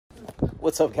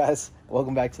What's up, guys?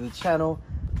 Welcome back to the channel.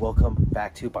 Welcome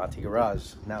back to Ubante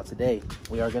Garage. Now today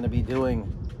we are going to be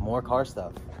doing more car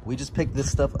stuff. We just picked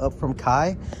this stuff up from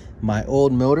Kai, my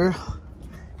old motor.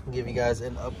 I'll give you guys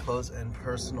an up close and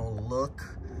personal look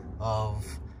of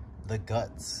the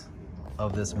guts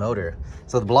of this motor.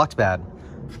 So the block's bad,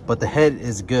 but the head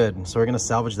is good, so we're gonna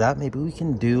salvage that. Maybe we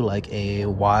can do like a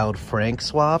wild Frank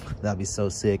swap. That'd be so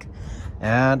sick.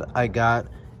 And I got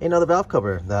another valve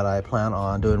cover that I plan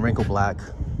on doing wrinkle black,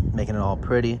 making it all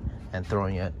pretty and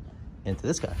throwing it into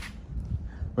this guy.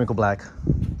 Wrinkle black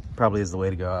probably is the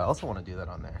way to go. I also want to do that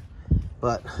on there,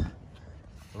 but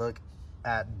look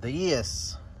at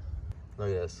this. Look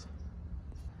at this.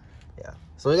 Yeah,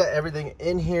 so we got everything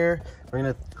in here. We're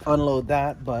gonna unload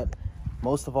that, but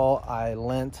most of all, I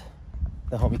lent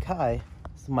the homie Kai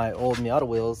my old Miata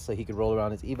wheels so he could roll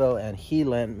around his Evo, and he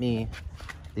lent me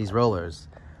these rollers.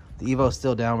 The Evo's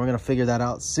still down. We're gonna figure that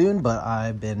out soon, but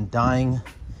I've been dying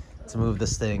to move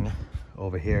this thing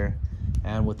over here,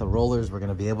 and with the rollers we're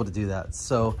gonna be able to do that.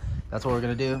 So that's what we're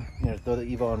gonna do. We're gonna throw the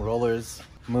Evo on rollers,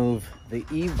 move the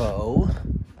Evo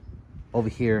over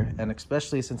here, and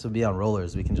especially since it'll be on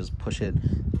rollers, we can just push it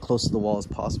close to the wall as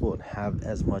possible and have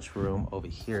as much room over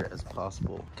here as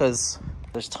possible, because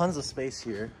there's tons of space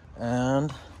here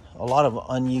and a lot of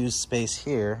unused space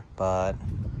here, but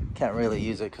can't really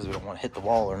use it because we don't want to hit the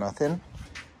wall or nothing.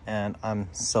 And I'm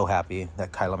so happy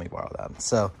that Kai let me borrow that.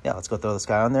 So yeah, let's go throw this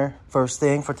guy on there. First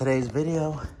thing for today's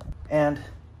video. And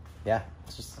yeah,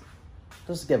 let's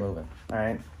just get moving. All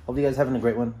right, hope you guys are having a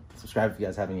great one. Subscribe if you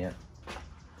guys haven't yet.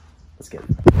 Let's get it.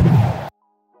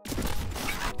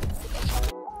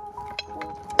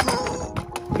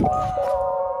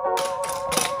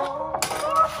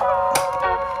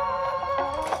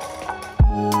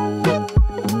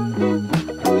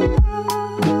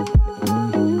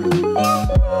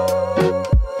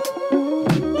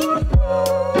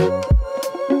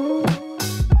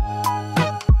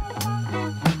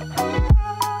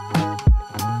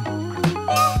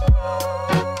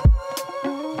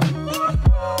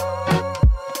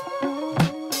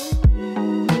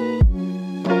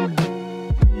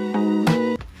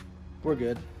 We're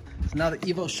good. So now the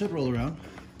Evo should roll around.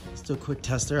 Still quick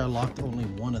tester. I locked only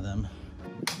one of them.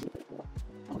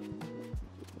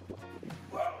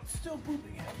 Wow, it's still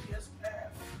pooping heavy as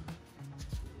F.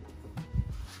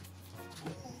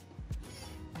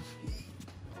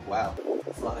 Wow,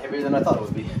 it's a lot heavier than I thought it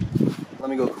would be. Let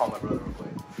me go call my brother real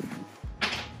quick.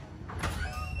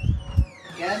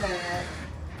 Yeah, man.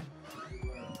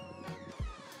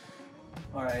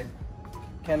 All right,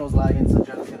 candle's lagging, so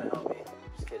Jenna's gonna help me.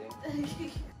 Just kidding.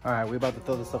 All right, we're about to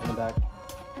throw this stuff in the back.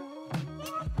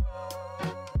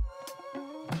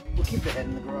 We'll keep the head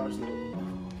in the garage though.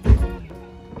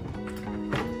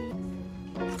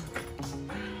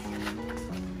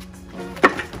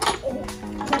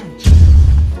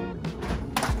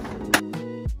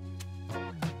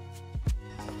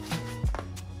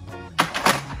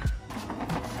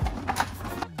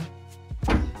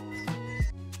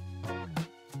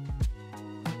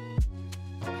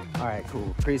 All right,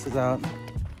 cool. Crease is out.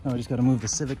 Now we just gotta move the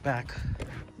Civic back.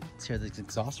 Let's hear this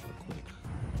exhaust real quick.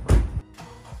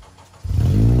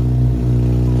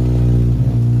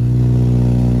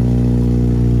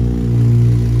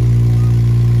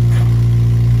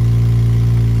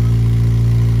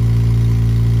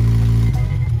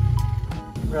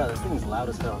 Bro, this thing is loud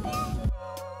as hell.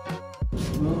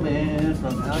 Moving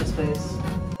from outer space.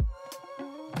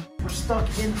 We're stuck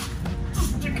in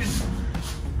stickers.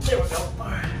 There we go. All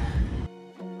right.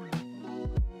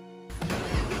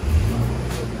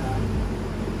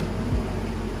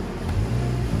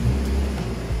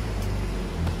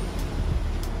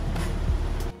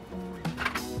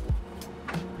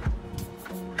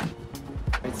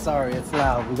 Sorry, it's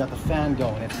loud. We got the fan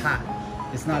going. It's hot.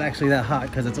 It's not actually that hot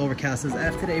because it's overcast as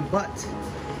F today, but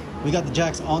we got the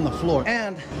jacks on the floor.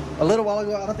 And a little while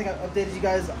ago, I don't think I updated you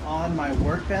guys on my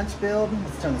workbench build.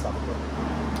 Let's turn this off real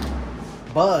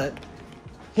quick. But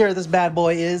here this bad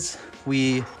boy is.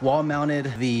 We wall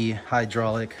mounted the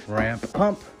hydraulic ramp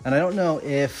pump, and I don't know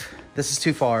if this is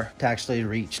too far to actually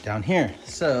reach down here.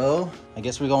 So I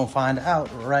guess we're gonna find out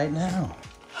right now.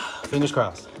 Fingers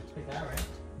crossed.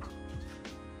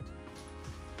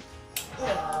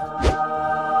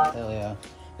 Hell yeah.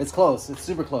 It's close. It's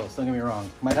super close. Don't get me wrong.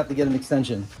 Might have to get an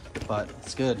extension, but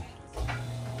it's good.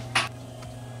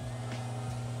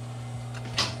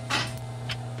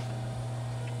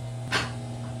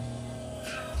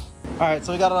 All right,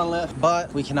 so we got it on lift,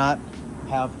 but we cannot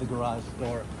have the garage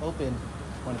door open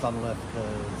when it's on the lift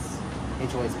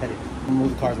because HOA is petty. We'll move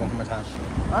the cars one more time.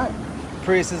 All right,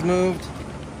 Prius is moved.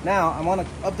 Now, I want to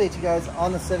update you guys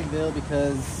on the Civic build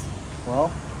because,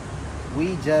 well,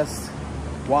 we just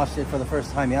washed it for the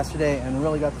first time yesterday and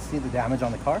really got to see the damage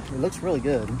on the car. It looks really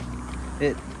good.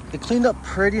 It cleaned up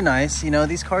pretty nice. You know,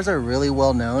 these cars are really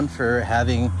well known for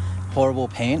having horrible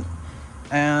paint.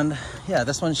 And yeah,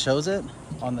 this one shows it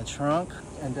on the trunk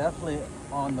and definitely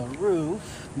on the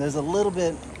roof. There's a little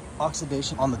bit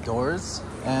oxidation on the doors,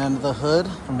 and the hood,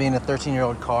 from being a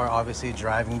 13-year-old car, obviously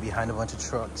driving behind a bunch of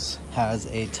trucks, has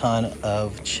a ton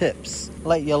of chips.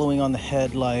 Light yellowing on the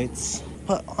headlights,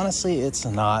 but honestly, it's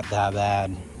not that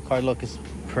bad. Car look is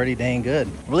pretty dang good.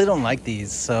 Really don't like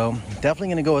these, so definitely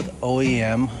gonna go with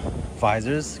OEM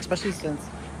visors, especially since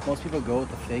most people go with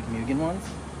the fake Mugen ones.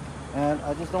 And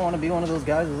I just don't want to be one of those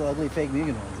guys with ugly fake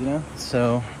Mugen ones, you know?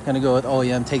 So, gonna go with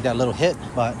OEM, take that little hit.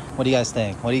 But what do you guys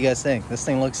think? What do you guys think? This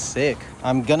thing looks sick.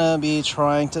 I'm gonna be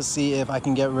trying to see if I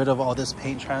can get rid of all this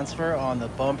paint transfer on the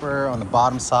bumper, on the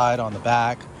bottom side, on the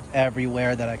back,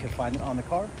 everywhere that I could find it on the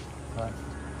car. But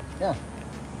yeah,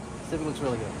 Civic looks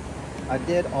really good. I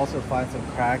did also find some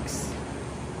cracks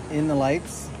in the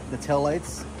lights, the tail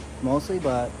lights mostly,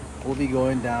 but we'll be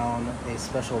going down a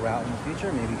special route in the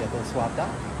future, maybe get those swapped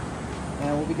out.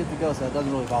 And we'll be good to go, so it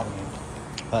doesn't really bother me.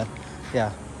 But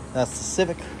yeah, that's the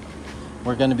Civic.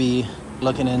 We're gonna be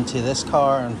looking into this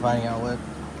car and finding out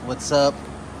what's up.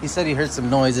 He said he heard some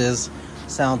noises.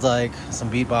 Sounds like some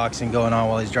beatboxing going on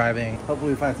while he's driving.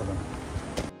 Hopefully we find something.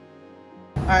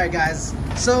 All right, guys.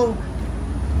 So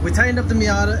we tightened up the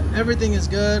Miata. Everything is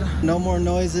good. No more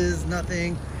noises,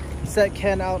 nothing. Set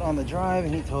Ken out on the drive,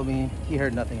 and he told me he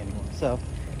heard nothing anymore. So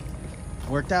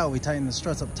worked out. We tightened the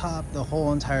struts up top, the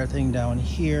whole entire thing down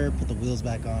here, put the wheels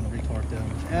back on, retorqued them,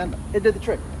 and it did the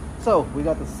trick. So we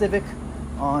got the Civic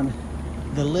on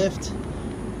the lift.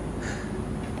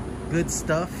 Good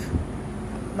stuff.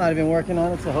 Not even working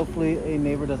on it, so hopefully a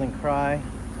neighbor doesn't cry,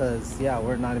 because yeah,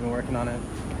 we're not even working on it.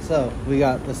 So we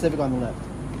got the Civic on the left.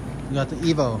 We got the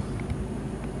Evo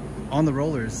on the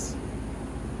rollers,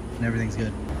 and everything's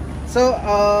good.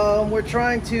 So we're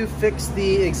trying to fix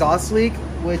the exhaust leak,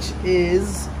 which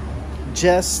is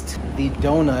just the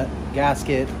donut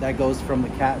gasket that goes from the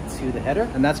cat to the header,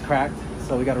 and that's cracked,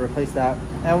 so we got to replace that.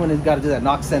 And we got to do that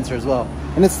knock sensor as well,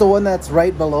 and it's the one that's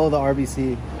right below the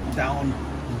RBC down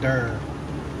there.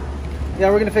 Yeah,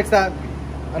 we're gonna fix that.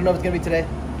 I don't know if it's gonna be today,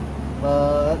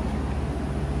 but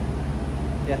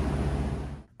yeah.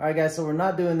 All right, guys, so we're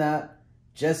not doing that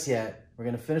just yet. We're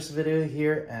gonna finish the video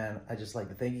here, and I just like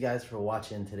to thank you guys for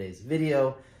watching today's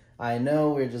video. I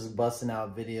know we're just busting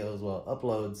out videos, well,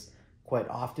 uploads quite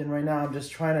often right now. I'm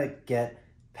just trying to get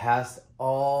past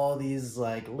all these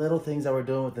like little things that we're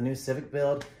doing with the new Civic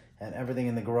build and everything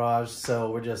in the garage.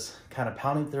 So we're just kind of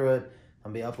pounding through it.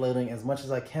 I'll be uploading as much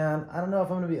as I can. I don't know if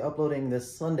I'm gonna be uploading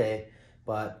this Sunday,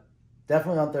 but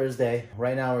definitely on Thursday.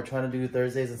 Right now we're trying to do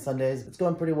Thursdays and Sundays. It's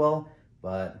going pretty well,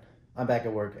 but I'm back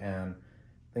at work and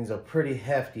things are pretty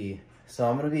hefty. So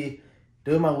I'm gonna be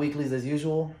doing my weeklies as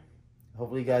usual.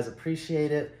 Hopefully you guys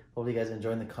appreciate it. Hopefully you guys are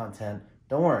enjoying the content.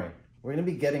 Don't worry, we're gonna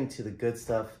be getting to the good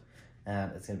stuff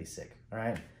and it's gonna be sick, all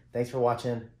right? Thanks for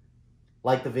watching.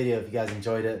 Like the video if you guys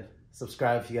enjoyed it.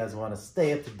 Subscribe if you guys wanna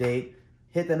stay up to date.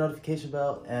 Hit that notification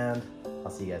bell, and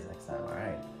I'll see you guys next time, all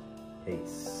right?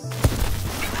 Peace.